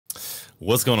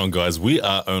What's going on, guys? We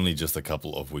are only just a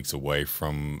couple of weeks away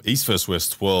from East vs.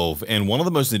 West 12, and one of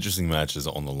the most interesting matches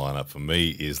on the lineup for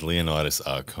me is Leonidas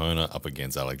Arkona up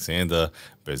against Alksandr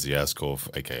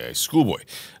Beziazykov, aka Schoolboy.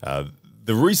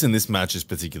 The reason this match is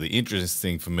particularly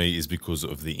interesting for me is because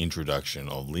of the introduction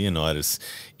of Leonidas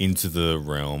into the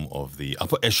realm of the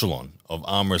upper echelon of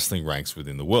arm wrestling ranks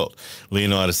within the world.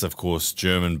 Leonidas, of course,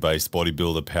 German-based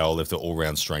bodybuilder, powerlifter,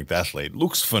 all-round strength athlete,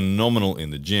 looks phenomenal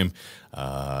in the gym.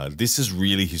 This is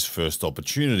really his first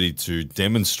opportunity to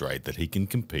demonstrate that he can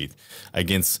compete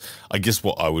against, I guess,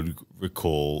 what I would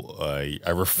recall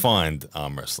a refined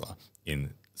arm wrestler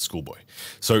in Schoolboy.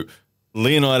 So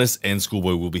Leonidas and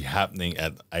Schoolboy will be happening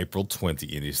at April 20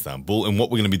 in Istanbul, and what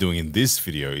we're going to be doing in this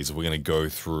video is we're going to go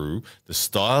through the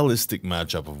stylistic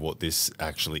matchup of what this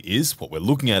actually is, what we're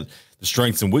looking at, the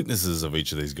strengths and weaknesses of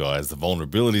each of these guys, the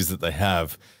vulnerabilities that they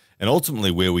have, and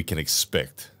ultimately where we can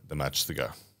expect the match to go.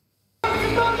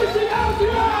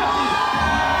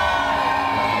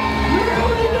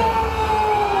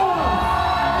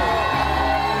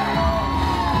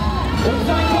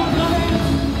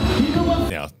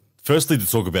 Now, firstly, to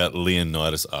talk about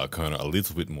Leonidas Arkona a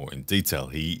little bit more in detail.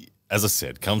 He, as I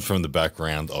said, comes from the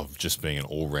background of just being an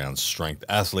all-round strength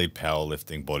athlete,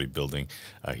 powerlifting, bodybuilding.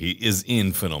 He is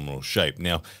in phenomenal shape.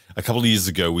 Now, a couple of years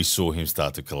ago, we saw him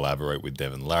start to collaborate with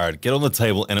Devin Larratt, get on the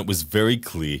table, and it was very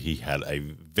clear he had a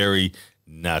very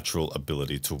natural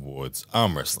ability towards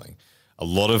arm wrestling. A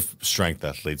lot of strength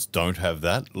athletes don't have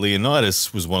that.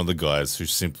 Leonidas was one of the guys who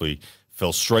simply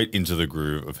fell straight into the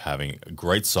groove of having a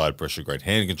great side pressure, great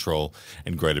hand control,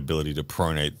 and great ability to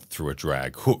pronate through a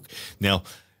drag hook. Now,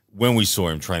 when we saw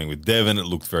him training with Devin, it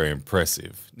looked very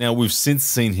impressive. Now, we've since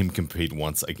seen him compete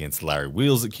once against Larry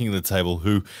Wheels at King of the Table,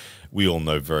 who we all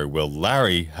know very well.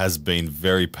 Larry has been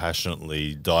very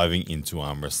passionately diving into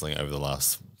arm wrestling over the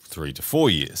last 3 to 4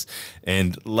 years.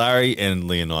 And Larry and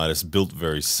Leonidas built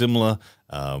very similar,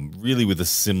 really with a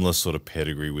similar sort of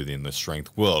pedigree within the strength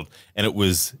world. And it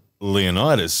was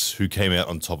Leonidas who came out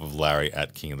on top of Larry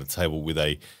at King of the Table with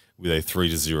a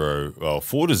 3-0, well,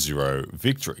 4-0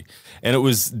 victory. And it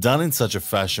was done in such a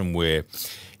fashion where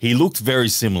he looked very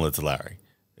similar to Larry.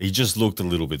 He just looked a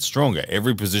little bit stronger.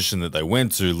 Every position that they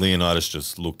went to, Leonidas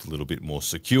just looked a little bit more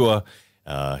secure.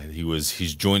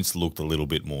 His joints looked a little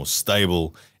bit more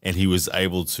stable, and he was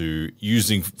able to,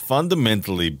 using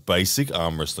fundamentally basic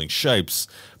arm wrestling shapes,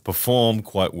 perform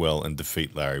quite well and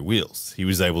defeat Larry Wheels. He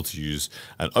was able to use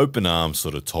an open arm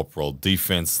sort of top roll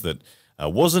defense that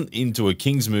wasn't into a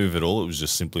king's move at all. It was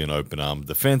just simply an open arm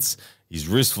defense. His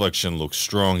wrist flexion looked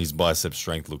strong. His bicep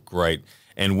strength looked great.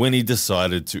 And when he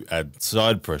decided to add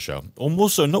side pressure, or more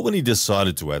so, not when he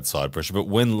decided to add side pressure, but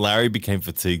when Larry became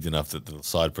fatigued enough that the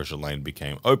side pressure lane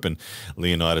became open,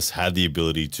 Leonidas had the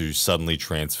ability to suddenly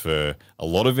transfer a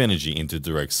lot of energy into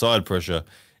direct side pressure,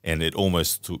 and it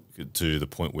almost took to the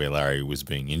point where Larry was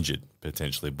being injured,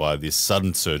 potentially, by this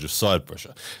sudden surge of side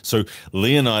pressure. So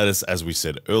Leonidas, as we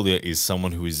said earlier, is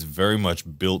someone who is very much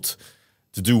built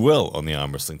to do well on the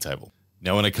arm wrestling table.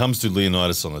 Now, when it comes to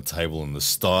Leonidas on the table and the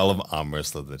style of arm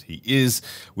wrestler that he is,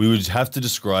 we would have to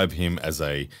describe him as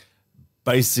a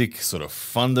basic sort of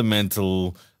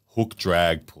fundamental hook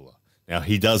drag puller. Now,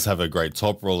 he does have a great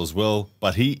top roll as well,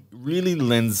 but he really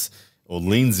leans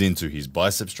into his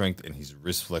bicep strength and his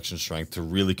wrist flexion strength to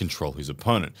really control his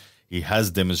opponent. He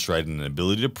has demonstrated an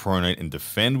ability to pronate and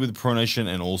defend with pronation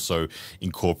and also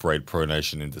incorporate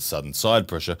pronation into sudden side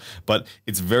pressure. But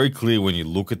it's very clear when you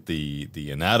look at the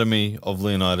anatomy of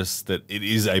Leonidas that it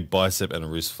is a bicep and a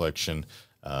wrist flexion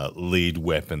lead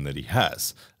weapon that he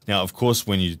has. Now, of course,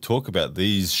 when you talk about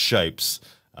these shapes,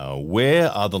 where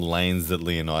are the lanes that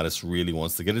Leonidas really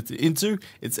wants to get it into?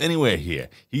 It's anywhere here.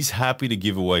 He's happy to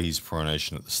give away his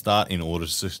pronation at the start in order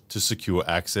to secure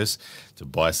access to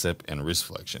bicep and wrist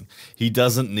flexion. He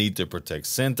doesn't need to protect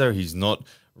center. He's not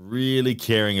really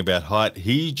caring about height.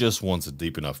 He just wants a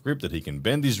deep enough grip that he can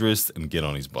bend his wrist and get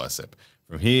on his bicep.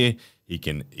 From here, he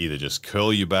can either just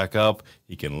curl you back up,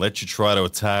 he can let you try to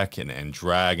attack and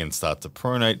drag and start to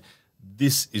pronate.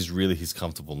 This is really his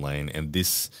comfortable lane, and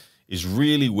this is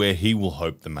really where he will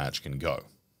hope the match can go.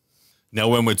 Now,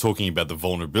 when we're talking about the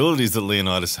vulnerabilities that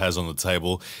Leonidas has on the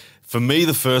table, for me,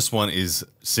 the first one is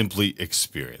simply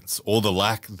experience, or the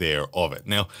lack thereof it.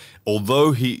 Now,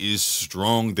 although he is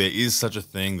strong, there is such a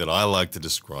thing that I like to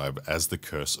describe as the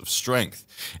curse of strength.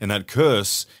 And that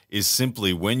curse is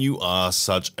simply when you are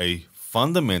such a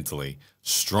fundamentally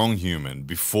strong human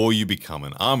before you become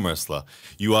an arm wrestler,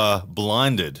 you are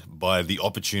blinded by the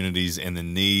opportunities and the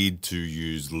need to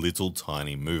use little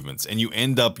tiny movements. And you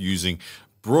end up using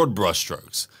broad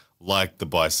brushstrokes like the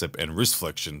bicep and wrist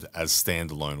flexion as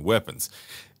standalone weapons.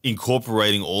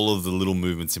 incorporating all of the little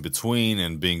movements in between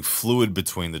and being fluid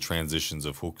between the transitions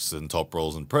of hooks and top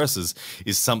rolls and presses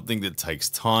is something that takes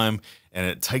time, and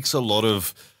it takes a lot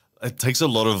of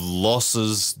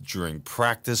losses during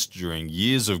practice, during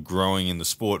years of growing in the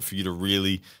sport for you to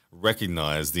really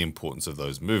recognize the importance of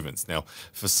those movements. Now,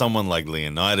 for someone like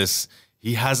Leonidas,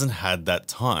 he hasn't had that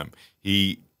time.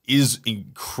 He is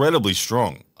incredibly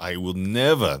strong. I will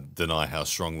never deny how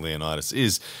strong Leonidas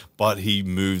is, but he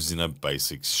moves in a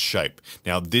basic shape.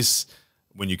 Now, this,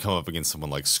 when you come up against someone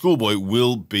like Schoolboy,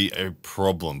 will be a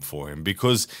problem for him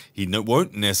because he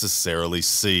won't necessarily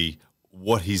see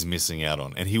what he's missing out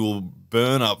on, and he will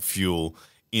burn up fuel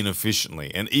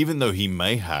inefficiently. And even though he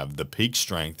may have the peak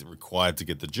strength required to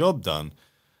get the job done,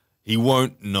 he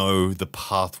won't know the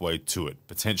pathway to it,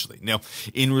 potentially. Now,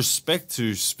 in respect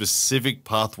to specific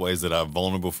pathways that are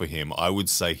vulnerable for him, I would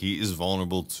say he is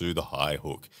vulnerable to the high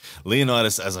hook.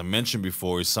 Leonidas, as I mentioned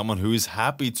before, is someone who is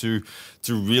happy to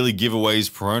really give away his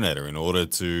pronator in order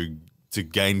to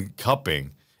gain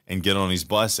cupping and get on his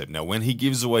bicep. Now, when he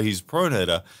gives away his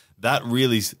pronator, that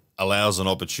really allows an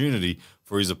opportunity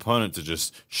for his opponent to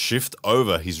just shift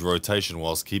over his rotation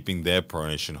whilst keeping their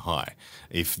pronation high.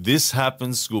 If this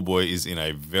happens, Schoolboy is in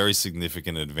a very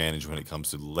significant advantage when it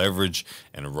comes to leverage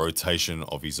and rotation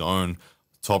of his own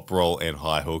top roll and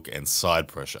high hook and side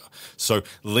pressure. So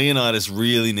Leonidas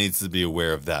really needs to be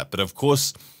aware of that. But of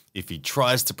course, if he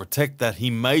tries to protect that, he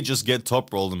may just get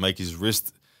top rolled and make his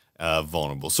wrist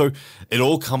vulnerable. So it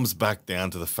all comes back down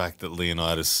to the fact that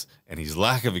Leonidas and his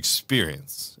lack of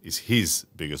experience is his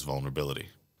biggest vulnerability.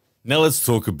 Now let's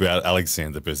talk about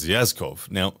Alksandr Beziazykov.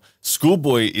 Now,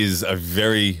 Schoolboy is a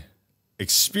very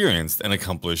experienced and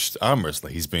accomplished arm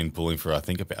wrestler. He's been pulling for, I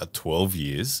think, about 12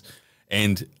 years.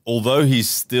 And although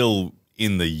he's still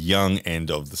in the young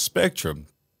end of the spectrum,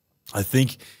 I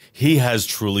think he has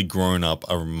truly grown up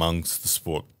amongst the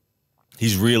sport.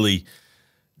 He's really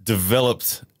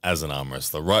developed as an arm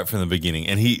wrestler right from the beginning,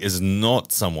 and he is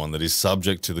not someone that is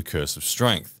subject to the curse of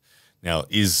strength. Now,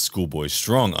 is Schoolboy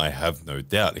strong? I have no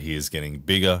doubt. He is getting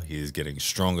bigger, he is getting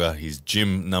stronger, his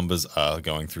gym numbers are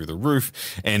going through the roof,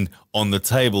 and on the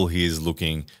table he is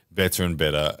looking better and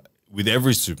better with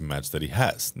every super match that he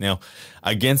has. Now,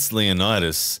 against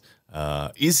Leonidas,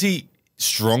 is he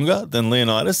stronger than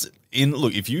Leonidas?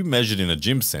 Look, if you measured in a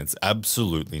gym sense,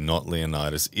 absolutely not.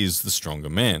 Leonidas is the stronger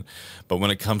man. But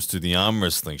when it comes to the arm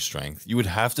wrestling strength, you would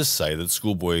have to say that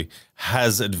Schoolboy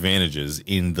has advantages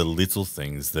in the little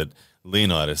things that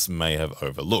Leonidas may have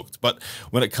overlooked. But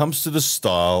when it comes to the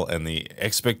style and the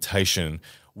expectation,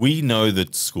 we know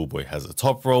that Schoolboy has a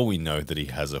top roll, we know that he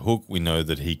has a hook, we know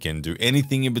that he can do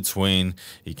anything in between,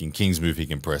 he can king's move, he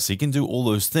can press, he can do all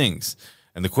those things.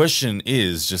 And the question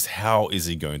is just how is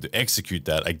he going to execute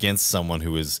that against someone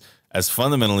who is as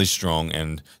fundamentally strong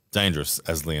and dangerous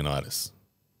as Leonidas?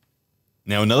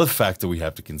 Now, another factor we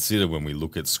have to consider when we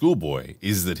look at Schoolboy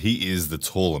is that he is the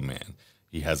taller man.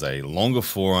 He has a longer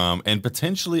forearm and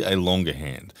potentially a longer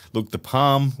hand. Look, the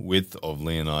palm width of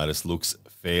Leonidas looks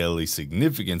fairly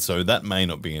significant, so that may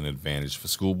not be an advantage for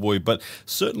Schoolboy, but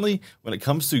certainly when it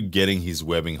comes to getting his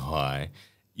webbing high,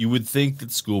 you would think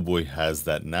that Schoolboy has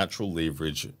that natural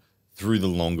leverage through the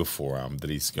longer forearm that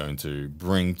he's going to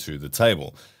bring to the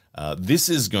table. This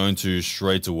is going to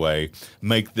straight away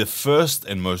make the first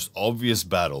and most obvious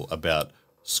battle about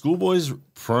Schoolboy's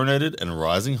pronated and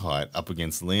rising height up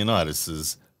against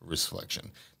Leonidas's wrist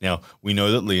flexion. Now, we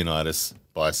know that Leonidas'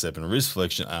 bicep and wrist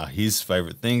flexion are his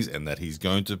favorite things and that he's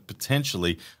going to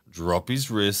potentially drop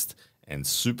his wrist and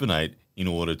supinate in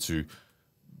order to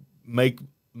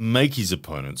make his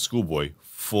opponent, Schoolboy,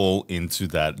 fall into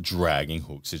that dragging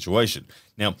hook situation.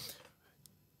 Now,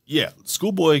 yeah,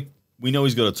 Schoolboy, we know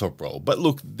he's got a top roll, but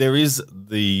look, there is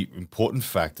the important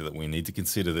factor that we need to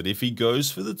consider that if he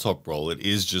goes for the top roll, it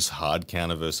is just hard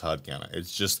counter versus hard counter.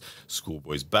 It's just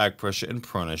Schoolboy's back pressure and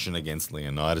pronation against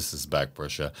Leonidas's back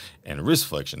pressure and wrist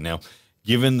flexion. Now,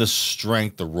 given the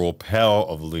strength, the raw power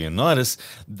of Leonidas,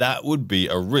 that would be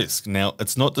a risk. Now,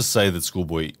 it's not to say that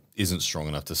Schoolboy isn't strong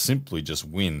enough to simply just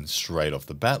win straight off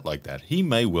the bat like that. He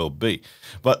may well be.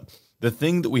 But the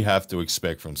thing that we have to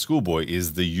expect from Schoolboy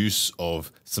is the use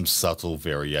of some subtle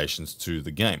variations to the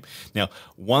game. Now,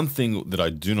 one thing that I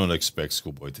do not expect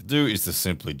Schoolboy to do is to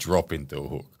simply drop into a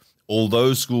hook.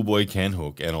 Although Schoolboy can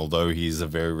hook, and although he's a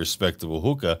very respectable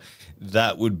hooker,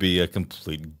 that would be a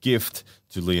complete gift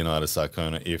to Leonidas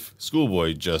Arkona if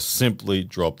Schoolboy just simply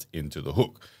dropped into the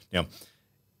hook. Now,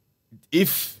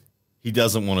 if he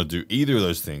doesn't want to do either of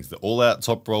those things, the all-out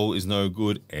top roll is no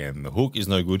good and the hook is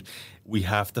no good, we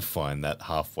have to find that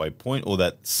halfway point or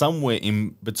that somewhere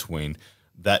in between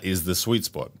that is the sweet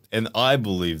spot. And I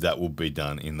believe that will be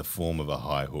done in the form of a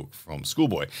high hook from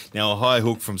Schoolboy. Now, a high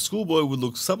hook from Schoolboy would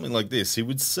look something like this. He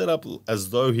would set up as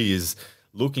though he is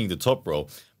looking to top roll,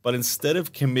 but instead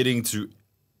of committing to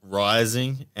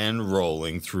rising and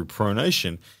rolling through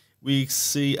pronation, we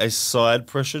see a side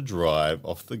pressure drive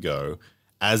off the go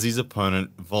as his opponent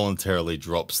voluntarily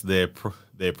drops their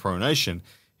pronation.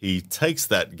 He takes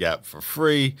that gap for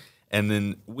free and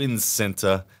then wins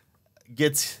center,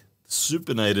 gets the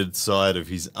supinated side of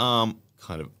his arm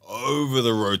kind of over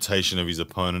the rotation of his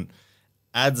opponent,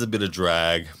 adds a bit of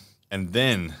drag, and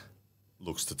then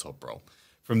looks to top roll.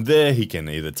 From there, he can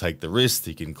either take the wrist,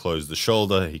 he can close the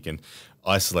shoulder, he can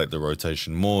isolate the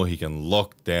rotation more, he can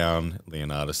lock down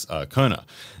Leonidas Arkona.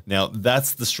 Now,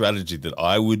 that's the strategy that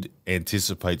I would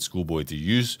anticipate Schoolboy to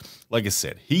use. Like I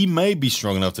said, he may be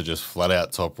strong enough to just flat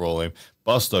out top roll him,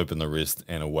 bust open the wrist,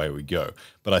 and away we go.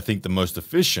 But I think the most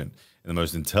efficient and the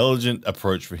most intelligent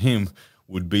approach for him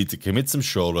would be to commit some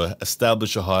shoulder,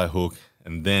 establish a high hook,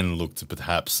 and then look to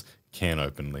perhaps can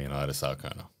open Leonidas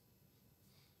Arkona.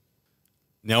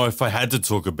 Now, if I had to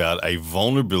talk about a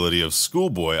vulnerability of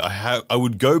Schoolboy, I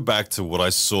would go back to what I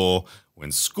saw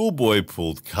when Schoolboy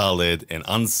pulled Khaled and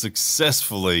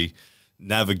unsuccessfully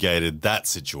navigated that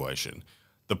situation.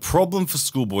 The problem for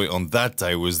Schoolboy on that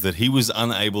day was that he was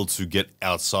unable to get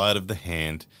outside of the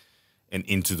hand and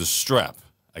into the strap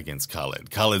against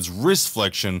Khaled. Khaled's wrist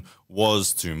flexion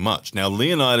was too much. Now,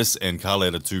 Leonidas and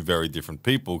Khaled are two very different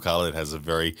people. Khaled has a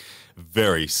very,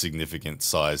 very significant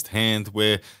sized hand,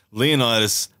 where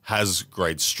Leonidas has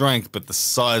great strength, but the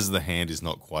size of the hand is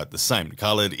not quite the same.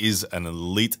 Khaled is an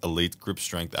elite grip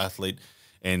strength athlete,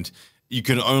 and you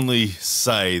can only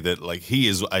say that like he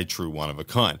is a true one of a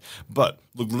kind. But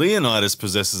look, Leonidas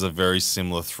possesses a very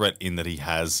similar threat in that he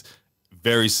has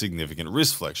very significant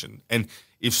wrist flexion. And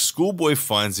if Schoolboy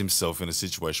finds himself in a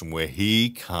situation where he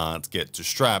can't get to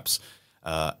straps,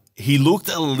 he looked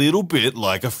a little bit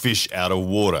like a fish out of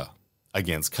water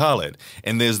against Khaled.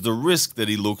 And there's the risk that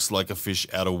he looks like a fish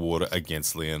out of water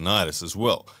against Leonidas as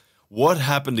well. What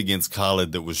happened against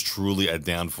Khaled that was truly a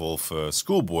downfall for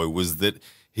Schoolboy was that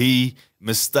he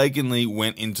mistakenly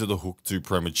went into the hook too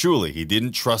prematurely. He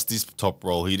didn't trust his top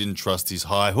roll, he didn't trust his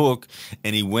high hook,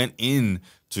 and he went in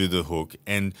to the hook.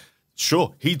 And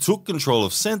sure, he took control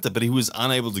of center, but he was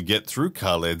unable to get through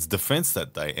Khaled's defense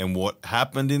that day. And what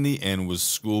happened in the end was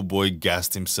Schoolboy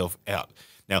gassed himself out.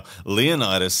 Now,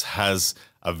 Leonidas has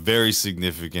a very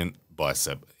significant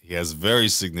bicep. He has very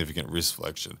significant wrist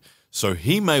flexion. So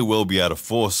he may well be able to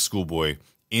force Schoolboy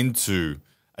into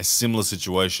a similar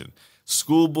situation.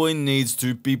 Schoolboy needs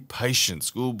to be patient.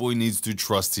 Schoolboy needs to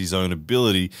trust his own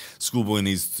ability. Schoolboy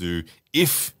needs to,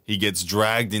 if he gets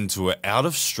dragged into an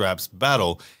out-of-straps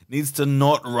battle, needs to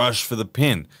not rush for the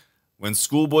pin. When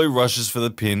Schoolboy rushes for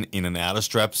the pin in an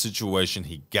out-of-straps situation,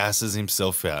 he gasses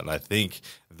himself out. And I think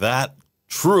that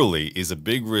truly is a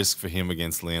big risk for him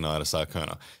against Leonidas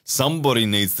Arkona. Somebody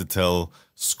needs to tell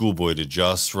Schoolboy to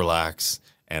just relax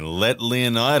and let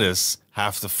Leonidas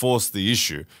have to force the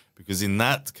issue, because in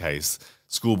that case,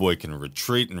 Schoolboy can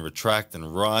retreat and retract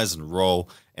and rise and roll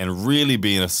and really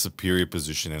be in a superior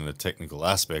position in a technical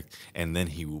aspect, and then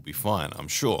he will be fine, I'm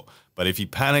sure. But if he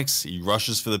panics, he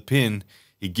rushes for the pin,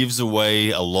 he gives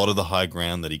away a lot of the high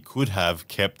ground that he could have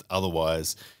kept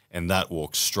otherwise, and that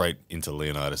walks straight into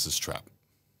Leonidas's trap.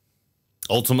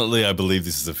 Ultimately, I believe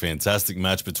this is a fantastic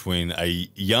match between a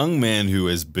young man who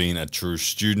has been a true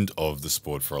student of the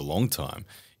sport for a long time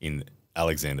in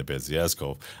Alksandr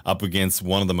Beziazykov up against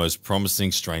one of the most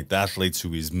promising strength athletes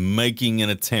who is making an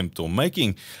attempt, or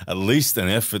making at least an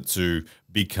effort, to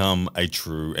become a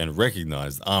true and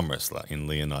recognized arm wrestler in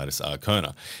Leonidas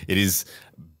Arkona. It is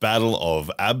battle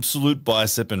of absolute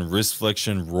bicep and wrist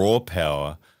flexion, raw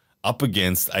power, up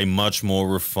against a much more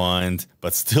refined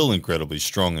but still incredibly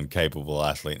strong and capable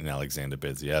athlete in Alksandr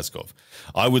Beziazykov.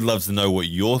 I would love to know what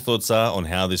your thoughts are on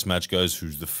how this match goes.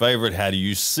 Who's the favorite? How do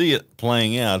you see it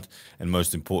playing out? And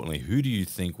most importantly, who do you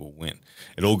think will win?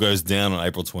 It all goes down on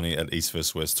April 20 at East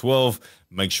vs West 12.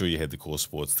 Make sure you head to Core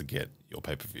Sports to get your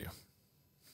pay-per-view.